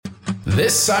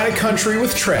This Side of Country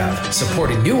with Trav,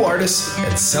 supporting new artists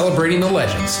and celebrating the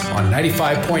legends on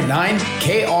 95.9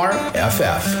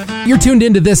 KRFF. You're tuned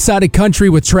into This Side of Country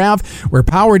with Trav. We're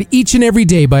powered each and every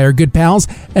day by our good pals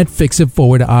at Fix It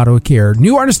Forward Auto Care.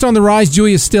 New artist on the rise,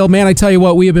 Julia Still. Man, I tell you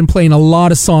what, we have been playing a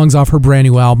lot of songs off her brand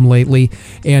new album lately.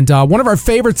 And one of our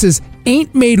favorites is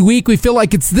Ain't Made Weak. We feel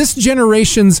like it's this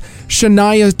generation's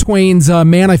Shania Twain's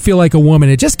Man, I Feel Like a Woman.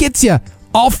 It just gets you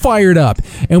all fired up.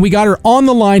 And we got her on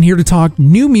the line here to talk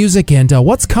new music and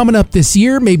what's coming up this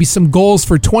year, maybe some goals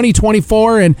for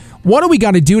 2024, and what do we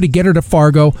got to do to get her to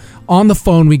Fargo. On the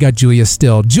phone, we got Julia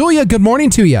Still. Julia, good morning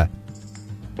to you.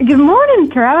 Good morning,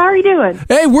 Trav. How are you doing?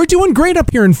 Hey, we're doing great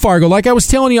up here in Fargo. Like I was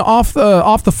telling you off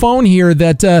the phone here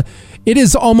that it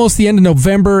is almost the end of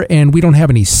November and we don't have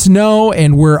any snow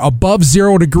and we're above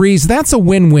 0 degrees. That's a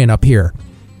win-win up here.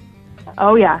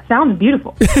 Oh, yeah. Sounds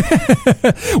beautiful.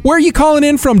 Where are you calling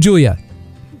in from, Julia?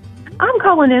 I'm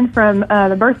calling in from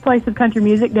the birthplace of country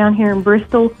music down here in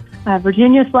Bristol,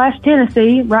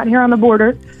 Virginia/Tennessee, right here on the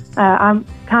border. I'm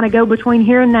kind of go between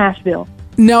here and Nashville.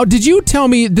 Now, did you tell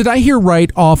me, did I hear right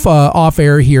off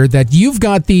air here that you've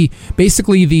got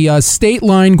basically the state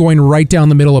line going right down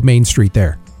the middle of Main Street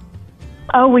there?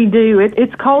 Oh, we do.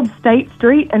 It's called State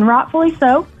Street, and rightfully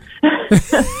so.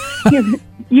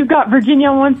 You've got Virginia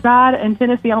on one side and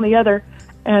Tennessee on the other.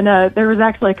 And there was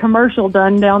actually a commercial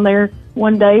done down there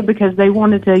one day because they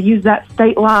wanted to use that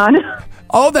state line.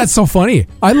 Oh, that's so funny.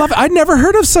 I love it. I'd never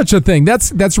heard of such a thing.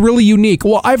 That's really unique.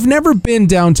 Well, I've never been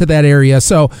down to that area,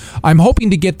 so I'm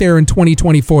hoping to get there in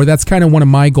 2024. That's kind of one of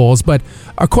my goals. But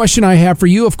a question I have for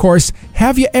you, of course,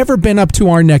 have you ever been up to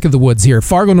our neck of the woods here,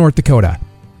 Fargo, North Dakota?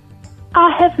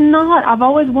 I have not. I've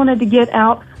always wanted to get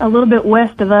out a little bit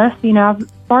west of us. You know,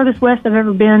 farthest west I've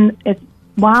ever been is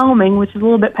Wyoming, which is a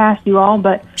little bit past you all,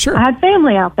 but sure. I had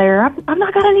family out there. I've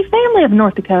not got any family up in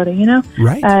North Dakota, you know?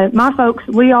 Right. My folks,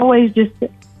 we always just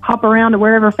hop around to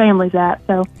wherever family's at.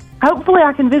 So hopefully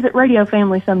I can visit Radio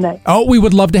Family someday. Oh, we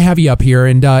would love to have you up here.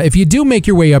 And if you do make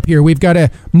your way up here, we've got a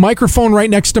microphone right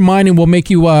next to mine, and we'll make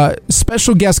you a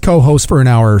special guest co-host for an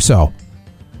hour or so.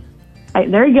 Hey,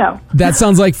 there you go. That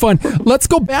sounds like fun. Let's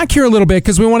go back here a little bit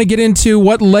because we want to get into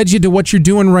what led you to what you're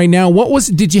doing right now.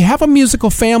 Did you have a musical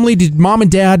family? Did mom and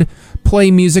dad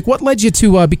play music? What led you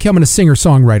to becoming a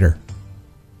singer-songwriter?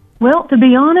 Well, to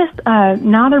be honest,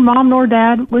 neither mom nor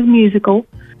dad was musical.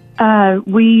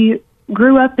 We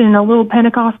grew up in a little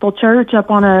Pentecostal church up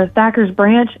on a Thacker's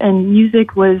Branch, and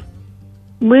music was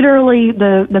literally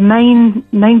the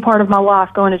main part of my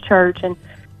life, going to church. And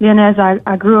then as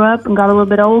I grew up and got a little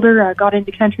bit older, I got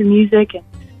into country music and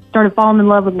started falling in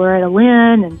love with Loretta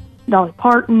Lynn and Dolly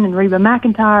Parton and Reba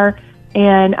McEntire.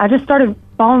 And I just started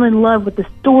falling in love with the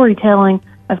storytelling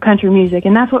of country music.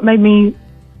 And that's what made me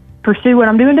pursue what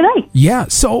I'm doing today. Yeah.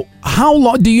 So how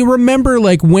long do you remember,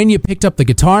 like, when you picked up the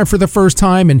guitar for the first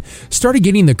time and started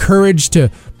getting the courage to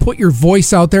put your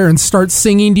voice out there and start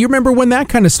singing? Do you remember when that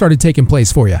kind of started taking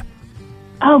place for you?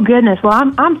 Oh, goodness.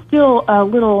 Well, I'm still a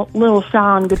little shy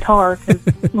on guitar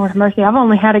because, Lord have mercy, I've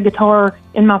only had a guitar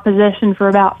in my possession for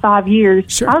about 5 years.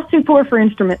 Sure. I was too poor for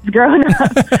instruments growing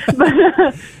up.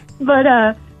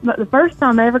 But the first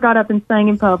time I ever got up and sang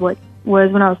in public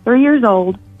was when I was 3 years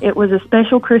old. It was a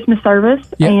special Christmas service,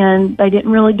 and they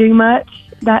didn't really do much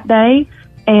that day.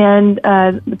 And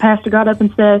the pastor got up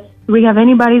and said, "Do we have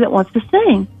anybody that wants to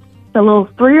sing?" The little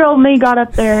 3-year-old me got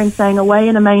up there and sang "Away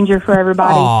in a Manger" for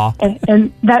everybody.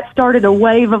 And that started a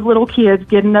wave of little kids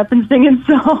getting up and singing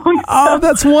songs. Oh,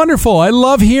 that's wonderful. I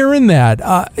love hearing that.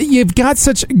 You've got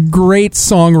such great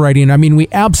songwriting. I mean, we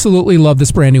absolutely love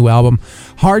this brand new album.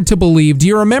 Hard to believe. Do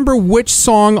you remember which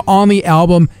song on the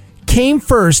album came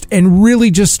first and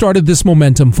really just started this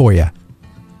momentum for you?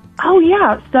 Oh,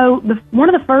 yeah. So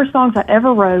one of the first songs I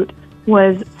ever wrote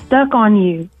was "Stuck on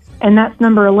You," and that's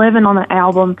number 11 on the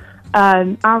album.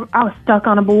 I was stuck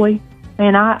on a boy,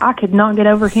 and I could not get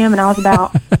over him, and I was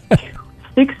about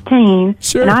 16,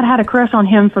 sure. And I'd had a crush on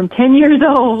him from 10 years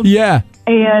old. Yeah.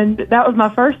 And that was my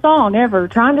first song ever,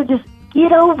 trying to just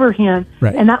get over him.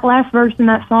 Right. And that last verse in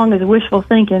that song is wishful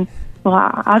thinking. Well,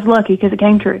 I was lucky because it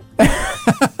came true. And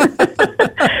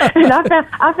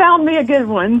I found me a good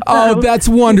one. So. Oh, that's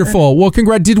wonderful. Well,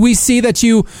 congrats. Did we see that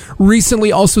you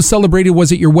recently also celebrated,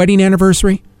 was it your wedding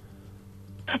anniversary?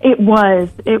 It was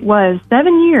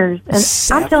 7 years, and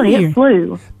I'm telling you, it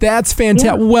flew. That's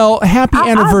fantastic. Yeah. Well, happy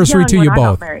anniversary to you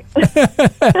both.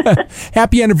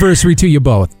 Happy anniversary to you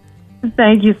both.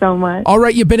 Thank you so much. All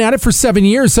right, you've been at it for 7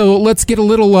 years, so let's get a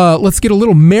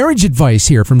little marriage advice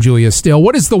here from Julia Still.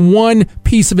 What is the one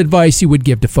piece of advice you would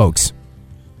give to folks?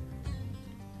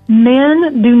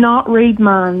 Men do not read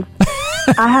minds.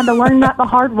 I had to learn that the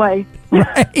hard way.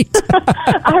 Right.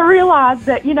 I realized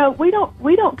that,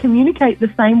 we don't communicate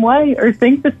the same way or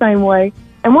think the same way.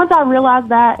 And once I realized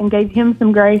that and gave him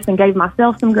some grace and gave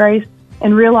myself some grace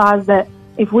and realized that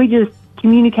if we just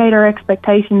communicate our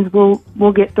expectations,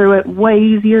 we'll get through it way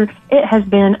easier. It has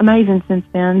been amazing since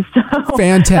then. So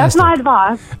fantastic. That's my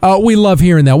advice. We love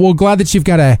hearing that. Well, glad that you've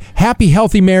got a happy,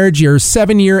 healthy marriage. Your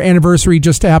 7-year anniversary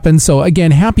just happened. So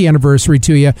again, happy anniversary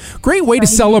to you. Great way to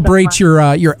celebrate your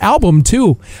album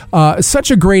too. Such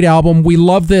a great album. We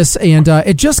love this, and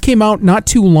it just came out not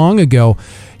too long ago.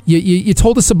 You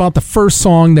told us about the first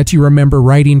song that you remember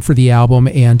writing for the album,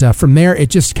 and from there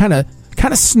it just kind of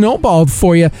snowballed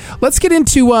for you. Let's get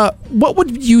into what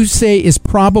would you say is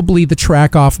probably the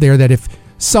track off there that if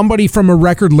somebody from a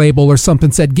record label or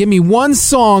something said, give me one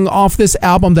song off this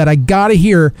album that I gotta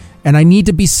hear and I need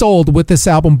to be sold with this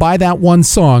album, buy that one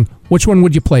song, which one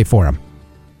would you play for them?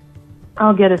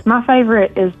 I'll get us. My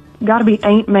favorite is gotta be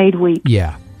Ain't Made Weak.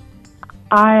 Yeah.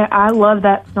 I love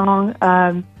that song.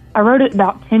 I wrote it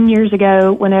about 10 years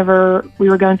ago whenever we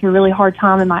were going through a really hard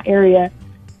time in my area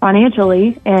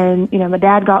financially, and my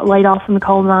dad got laid off from the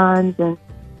coal mines, and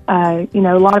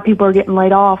a lot of people are getting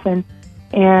laid off, and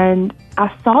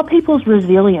I saw people's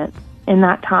resilience in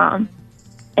that time,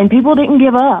 and people didn't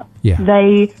give up. Yeah.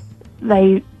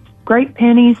 They scraped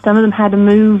pennies. Some of them had to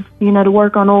move, to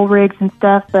work on oil rigs and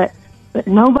stuff, but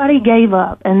nobody gave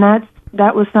up, and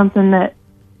that was something that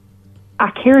I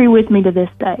carry with me to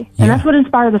this day. And that's what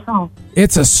inspired the song.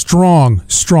 It's a strong,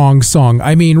 strong song.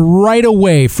 I mean, right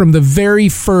away, from the very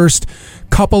first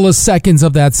couple of seconds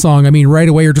of that song, right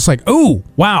away you're just like, oh,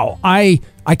 wow, I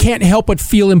can't help but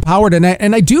feel empowered.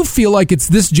 And I do feel like it's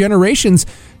this generation's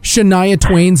Shania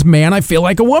Twain's Man, I Feel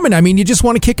Like a Woman. You just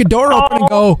want to kick a door open and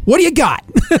go, what do you got?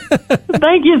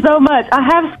 Thank you so much. I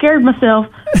have scared myself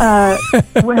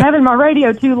with having my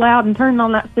radio too loud and turning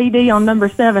on that CD on number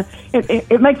 7.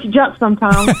 It makes you jump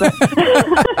sometimes.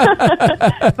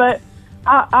 But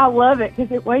I love it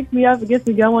because it wakes me up, it gets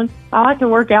me going. I like to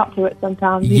work out to it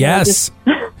sometimes. Yes.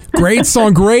 Great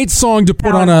song to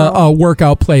put on a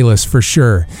workout playlist for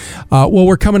sure. Well,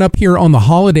 we're coming up here on the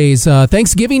holidays.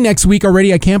 Thanksgiving next week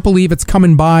already. I can't believe it's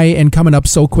coming by and coming up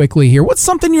so quickly here. What's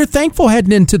something you're thankful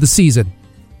heading into the season?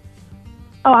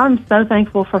 Oh, I'm so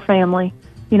thankful for family.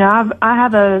 I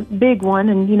have a big one,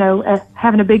 and,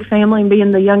 having a big family and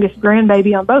being the youngest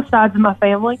grandbaby on both sides of my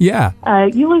family. Yeah.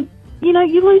 You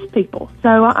lose people.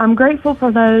 So I'm grateful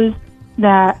for those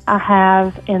that I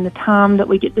have and the time that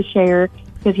we get to share.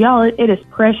 Because, y'all, it is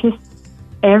precious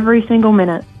every single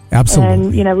minute.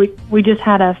 Absolutely. And, we just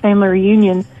had a family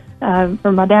reunion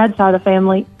from my dad's side of the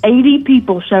family. 80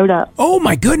 people showed up. Oh,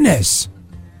 my goodness.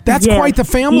 That's quite the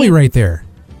family right there.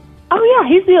 Oh, yeah.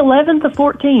 He's the 11th of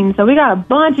 14, so we got a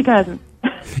bunch of cousins.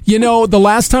 The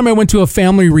last time I went to a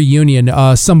family reunion,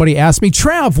 somebody asked me,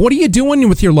 Trav, what are you doing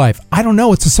with your life? I don't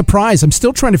know. It's a surprise. I'm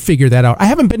still trying to figure that out. I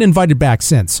haven't been invited back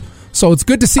since. So it's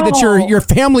good to see that your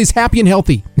family's happy and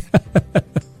healthy.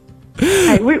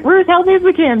 Hey, we're as healthy as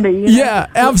we can be. Yeah,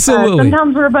 absolutely.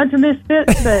 Sometimes we're a bunch of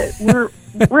misfits,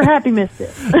 but we're happy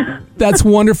misfits. That's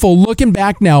wonderful. Looking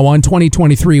back now on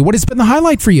 2023, what has been the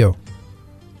highlight for you?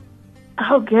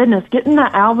 Oh, goodness. Getting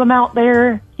that album out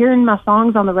there, hearing my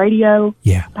songs on the radio.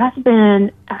 Yeah. That's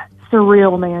been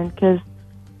surreal, man, because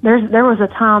there was a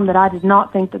time that I did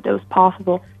not think that was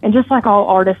possible. And just like all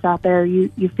artists out there, you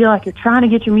feel like you're trying to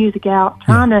get your music out,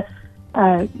 trying to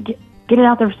get it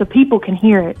out there so people can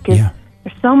hear it. Because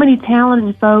there's so many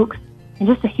talented folks, and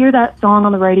just to hear that song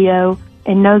on the radio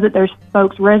and know that there's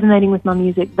folks resonating with my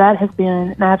music, that has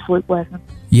been an absolute blessing.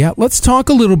 Yeah, let's talk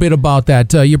a little bit about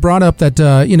that. You brought up that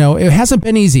it hasn't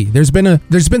been easy. There's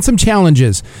been some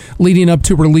challenges leading up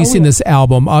to releasing this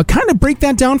album. Kind of break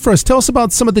that down for us. Tell us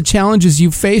about some of the challenges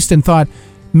you've faced and thought,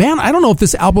 man, I don't know if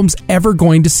this album's ever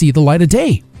going to see the light of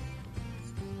day.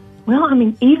 Well,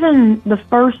 even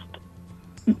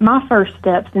my first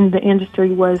steps in the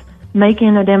industry was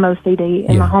making a demo CD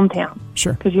in my hometown.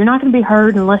 Sure. Because you're not going to be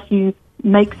heard unless you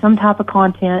make some type of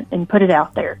content and put it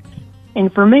out there.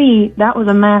 And for me, that was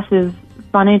a massive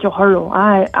financial hurdle.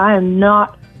 I am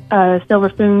not a silver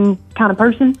spoon kind of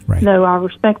person, though I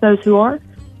respect those who are.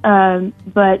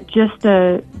 But just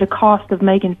the cost of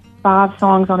making 5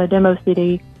 songs on a demo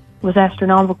CD was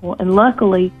astronomical. And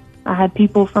luckily, I had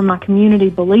people from my community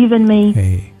believe in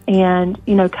me and,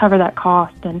 cover that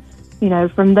cost. And,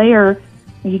 from there,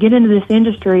 you get into this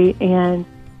industry and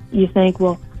you think,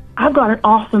 well, I've got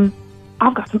some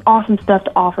awesome stuff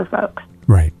to offer folks.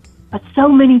 Right. But so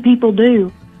many people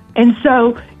do. And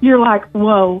so you're like,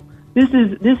 whoa, this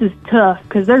is tough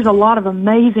because there's a lot of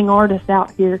amazing artists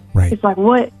out here. Right. It's like,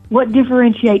 what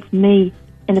differentiates me?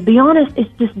 And to be honest, it's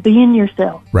just being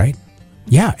yourself. Right.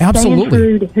 Yeah, absolutely. Staying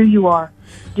true to who you are.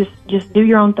 Just do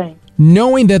your own thing.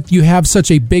 Knowing that you have such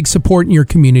a big support in your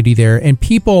community there and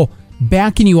people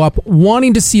backing you up,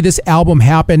 wanting to see this album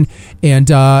happen and,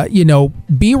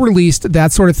 be released,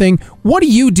 that sort of thing. What do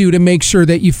you do to make sure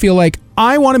that you feel like,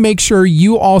 I want to make sure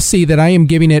you all see that I am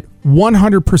giving it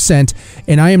 100%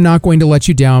 and I am not going to let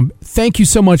you down? Thank you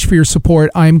so much for your support.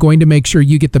 I am going to make sure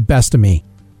you get the best of me.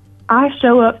 I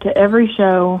show up to every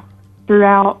show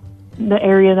throughout the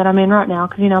area that I'm in right now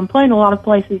because, I'm playing a lot of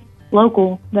places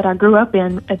local that I grew up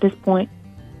in at this point.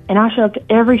 And I show up to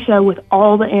every show with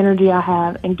all the energy I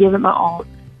have and give it my all.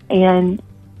 And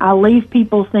I leave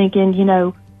people thinking,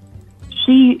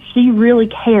 she really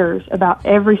cares about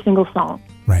every single song.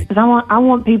 Right. Because I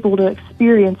want people to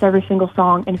experience every single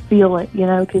song and feel it,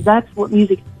 because that's what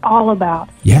music is all about.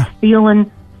 Yeah.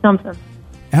 Feeling something.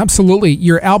 Absolutely.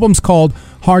 Your album's called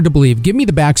Hard to Believe. Give me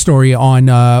the backstory on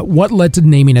what led to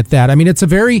naming it that. I mean, it's a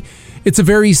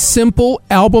very simple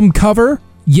album cover,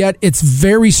 yet it's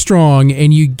very strong,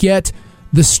 and you get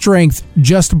the strength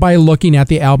just by looking at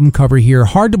the album cover here.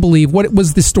 Hard to Believe. What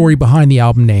was the story behind the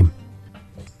album name?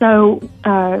 So,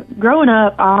 growing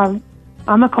up,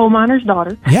 I'm a coal miner's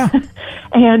daughter. Yeah.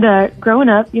 And growing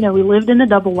up, we lived in a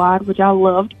double wide, which I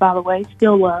loved, by the way,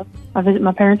 still love. I visit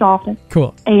my parents often.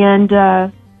 Cool. And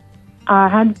I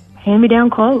had hand-me-down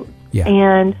clothes. Yeah.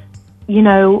 And,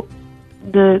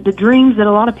 the dreams that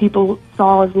a lot of people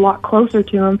saw as a lot closer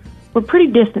to them were pretty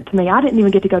distant to me. I didn't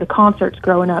even get to go to concerts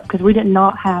growing up because we did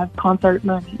not have concert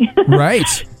money. Right.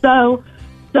 So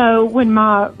when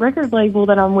my record label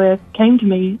that I'm with came to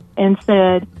me and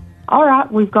said, all right,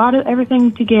 we've got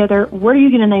everything together. What are you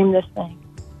going to name this thing?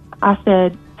 I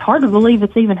said, it's hard to believe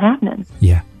it's even happening.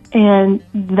 Yeah. And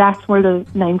that's where the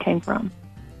name came from.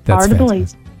 That's hard to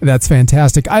believe. That's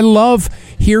fantastic. I love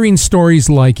hearing stories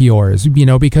like yours,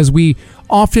 because we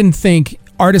often think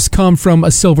artists come from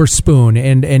a silver spoon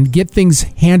and get things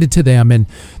handed to them, and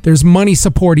there's money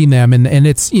supporting them, and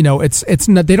it's it's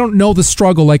not, they don't know the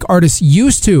struggle like artists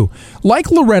used to, like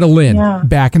Loretta Lynn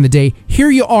back in the day. Here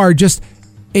you are, just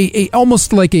a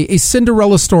almost like a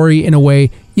Cinderella story in a way.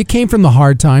 You came from the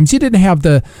hard times. You didn't have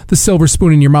the silver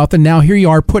spoon in your mouth, and now here you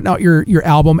are putting out your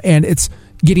album, and it's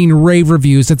getting rave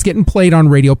reviews. It's getting played on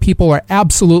radio. People are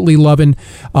absolutely loving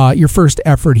your first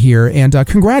effort here. And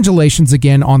congratulations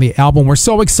again on the album. We're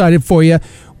so excited for you.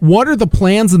 What are the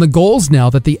plans and the goals now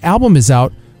that the album is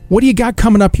out? What do you got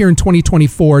coming up here in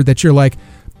 2024 that you're like,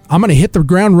 I'm going to hit the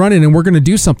ground running and we're going to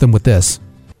do something with this?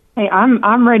 Hey,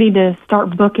 I'm ready to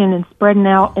start booking and spreading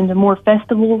out into more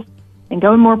festivals and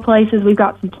going more places. We've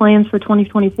got some plans for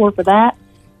 2024 for that.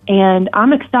 And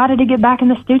I'm excited to get back in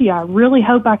the studio. I really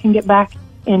hope I can get back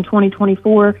in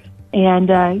 2024.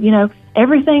 And,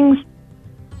 everything's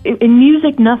in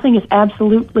music, nothing is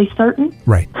absolutely certain.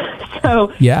 Right.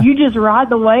 So you just ride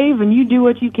the wave and you do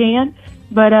what you can.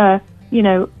 But,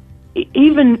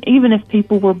 even if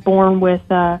people were born with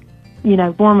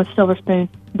silver spoon,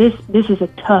 this is a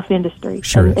tough industry.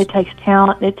 Sure is. It takes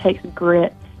talent. It takes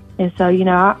grit. And so,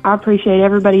 I appreciate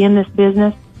everybody in this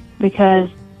business because,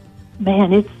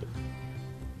 man, it's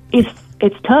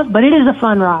tough, but it is a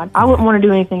fun ride. I wouldn't want to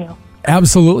do anything else.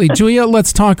 Absolutely. Julia,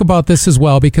 let's talk about this as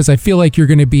well because I feel like you're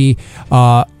going to be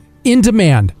in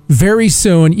demand very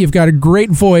soon. You've got a great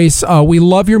voice. We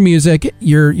love your music.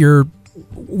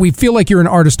 We feel like you're an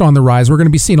artist on the rise. We're going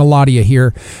to be seeing a lot of you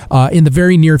here in the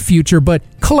very near future. But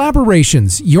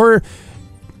collaborations, your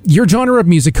genre of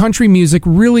music, country music,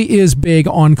 really is big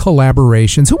on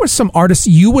collaborations. Who are some artists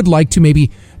you would like to maybe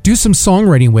do some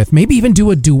songwriting with, maybe even do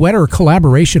a duet or a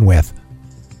collaboration with?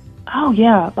 Oh,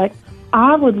 yeah. Like,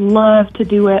 I would love to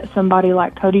duet somebody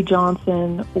like Cody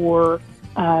Johnson or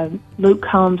Luke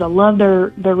Combs. I love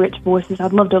their rich voices.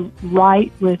 I'd love to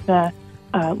write with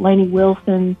Lainey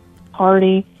Wilson,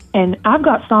 Hardy. And I've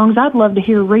got songs I'd love to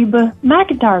hear Reba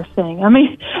McEntire sing. I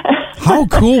mean... How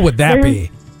cool would that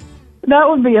be? That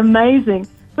would be amazing.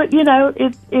 But,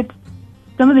 it's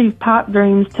some of these pipe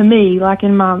dreams to me, like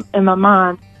in my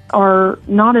mind, are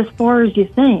not as far as you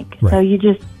think. Right. So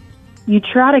you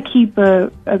try to keep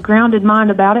a grounded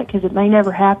mind about it because it may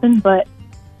never happen, but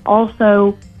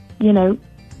also,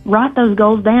 write those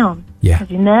goals down. Yeah.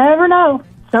 Because you never know.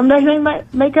 Someday they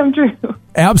may come true.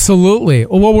 Absolutely.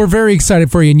 Well, we're very excited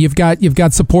for you, and you've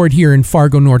got support here in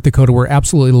Fargo, North Dakota. We're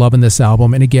absolutely loving this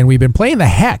album. And again, we've been playing the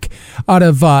heck out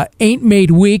of Ain't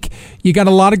Made Weak. You got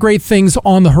a lot of great things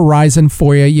on the horizon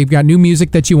for you. You've got new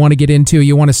music that you want to get into.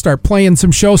 You want to start playing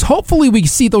some shows. Hopefully we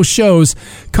see those shows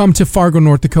come to Fargo,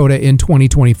 North Dakota in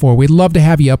 2024. We'd love to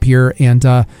have you up here and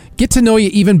get to know you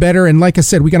even better. And like I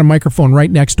said, we got a microphone right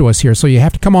next to us here, so you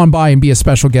have to come on by and be a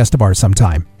special guest of ours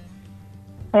sometime.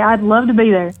 Hey, I'd love to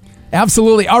be there.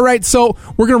 Absolutely. All right, so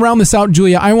we're going to round this out,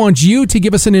 Julia. I want you to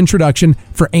give us an introduction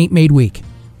for Ain't Made Weak.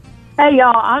 Hey,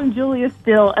 y'all, I'm Julia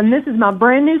Still, and this is my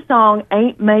brand new song,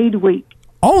 Ain't Made Weak.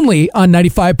 Only on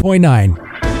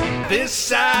 95.9. This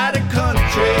side of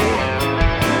country.